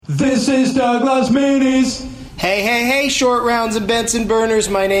This is Doug Loves Minis. Hey, short rounds and Benson burners.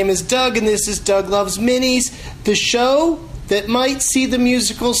 My name is Doug, and this is Doug Loves Minis, the show that might see the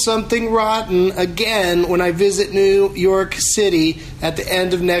musical Something Rotten again when I visit New York City at the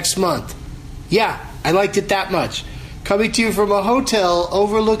end of next month. Yeah, I liked it that much. Coming to you from a hotel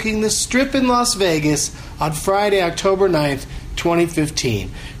overlooking the Strip in Las Vegas on Friday, October 9th,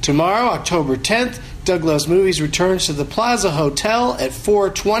 2015. Tomorrow, October 10th, Doug Loves Movies returns to the Plaza Hotel at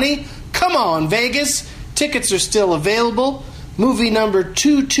 4:20. Come on, Vegas! Tickets are still available. Movie number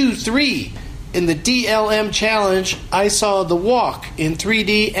 223 in the DLM Challenge. I saw The Walk in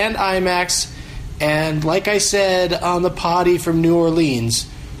 3D and IMAX. And like I said on the potty from New Orleans,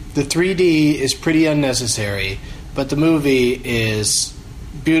 the 3D is pretty unnecessary. But the movie is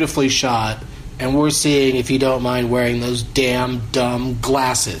beautifully shot. And we're seeing if you don't mind wearing those damn dumb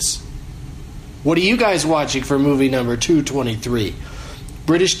glasses. What are you guys watching for movie number 223?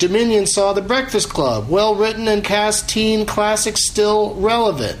 British Dominion saw The Breakfast Club. Well written and cast teen classics still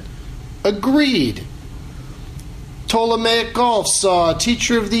relevant. Agreed. Ptolemaic Golf saw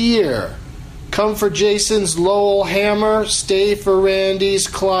Teacher of the Year. Come for Jason's Lowell Hammer. Stay for Randy's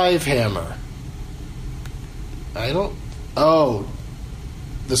Clive Hammer. Oh.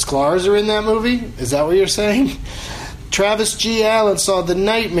 The Sklar's are in that movie? Is that what you're saying? Travis G. Allen saw The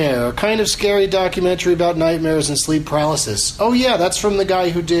Nightmare, a kind of scary documentary about nightmares and sleep paralysis. Oh, yeah, that's from the guy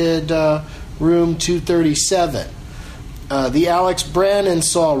who did Room 237. The Alex Brannon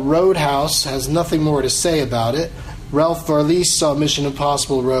saw Roadhouse, has nothing more to say about it. Ralph Varlies saw Mission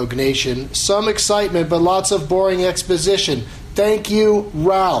Impossible Rogue Nation. Some excitement, but lots of boring exposition. Thank you,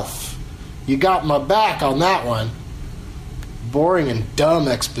 Ralph. You got my back on that one. Boring and dumb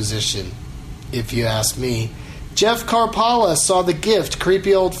exposition, if you ask me. Jeff Carpala saw The Gift.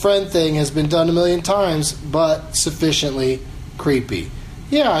 Creepy old friend thing has been done a million times, but sufficiently creepy.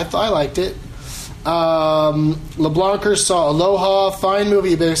 Yeah, I liked it. LeBlancer saw Aloha. Fine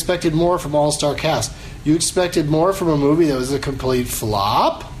movie, but expected more from all-star cast. You expected more from a movie that was a complete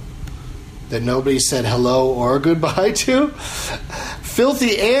flop? That nobody said hello or goodbye to?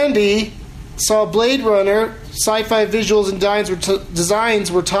 Filthy Andy saw Blade Runner. Sci-fi visuals and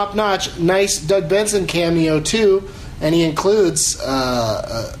designs were top-notch. Nice Doug Benson cameo, too. And he includes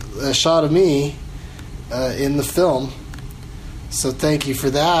a shot of me in the film. So thank you for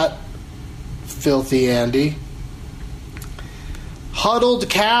that, Filthy Andy. Huddled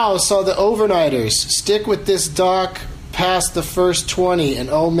Cow saw The Overnighters. Stick with this doc past the first 20, and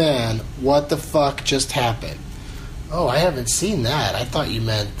oh man, what the fuck just happened? Oh, I haven't seen that. I thought you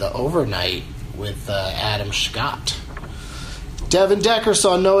meant The Overnight with Adam Scott. Devin Decker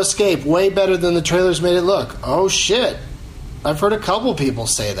saw No Escape. Way better than the trailers made it look. Oh, shit. I've heard a couple people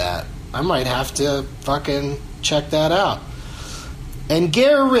say that. I might have to fucking check that out. And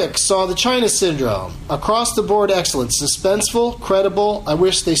Gare Rick saw The China Syndrome. Across the board excellent. Suspenseful, credible. I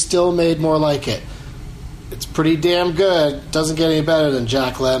wish they still made more like it. It's pretty damn good. Doesn't get any better than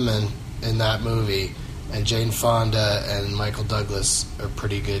Jack Lemmon in that movie. And Jane Fonda and Michael Douglas are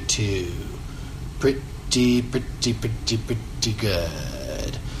pretty good too. Pretty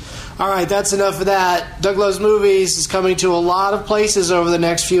good. Alright, that's enough of that. Doug Loves Movies is coming to a lot of places over the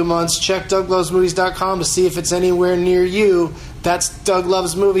next few months. Check DougLovesMovies.com to see if it's anywhere near you. That's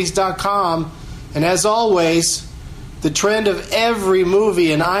DougLovesMovies.com. And as always, the trend of every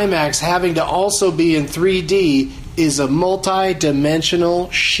movie in IMAX having to also be in 3D is a multi-dimensional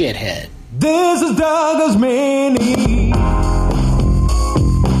shithead. This is Doug Loves Minis.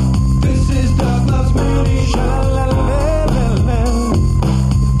 This is Doug Loves Minis. Sha-la-la-la-la-la.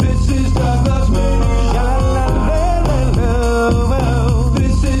 This is Doug Loves Minis. Sha-la-la-la-la-la.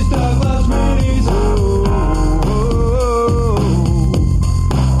 This is Doug Loves Minis.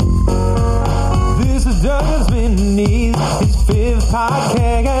 This is Doug Loves Minis. It's fifth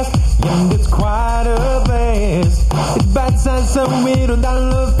podcast, and it's quite a blast. It's bite-sized, some middle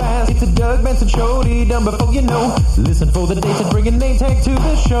dollar fast. It's a Doug Benson show, done before you know. Listen for the dates and bring a name tag to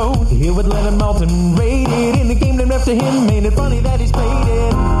the show. Here with Leonard Maltin rated in the game named after him. Made it funny that he's played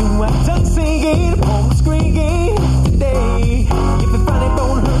it. Do I Doug singing on the screen game today? If the funny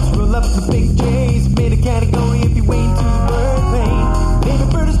bone hurts, roll up the big J's. Made a category if you ain't too bird pain. Baby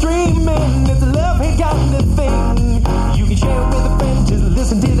bird is dreaming. It's a love-hate kind of thing. You can share it with a friend. Just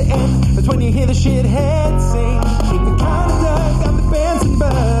listen to the end. That's when you hear the shithead sing. Keep it kind of Doug, I'm the Benson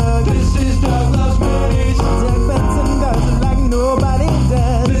bug. This is Doug Loves Minis. Doug Benson does it like nobody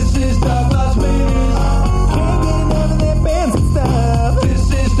does. This is Doug Loves Minis. Can't get enough of that Benson stuff.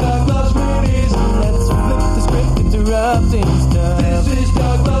 This is Doug Loves Minis.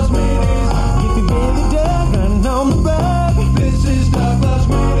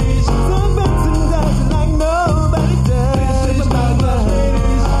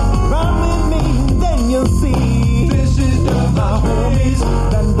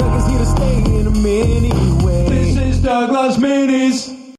 many ways. This is Doug Loves Minis.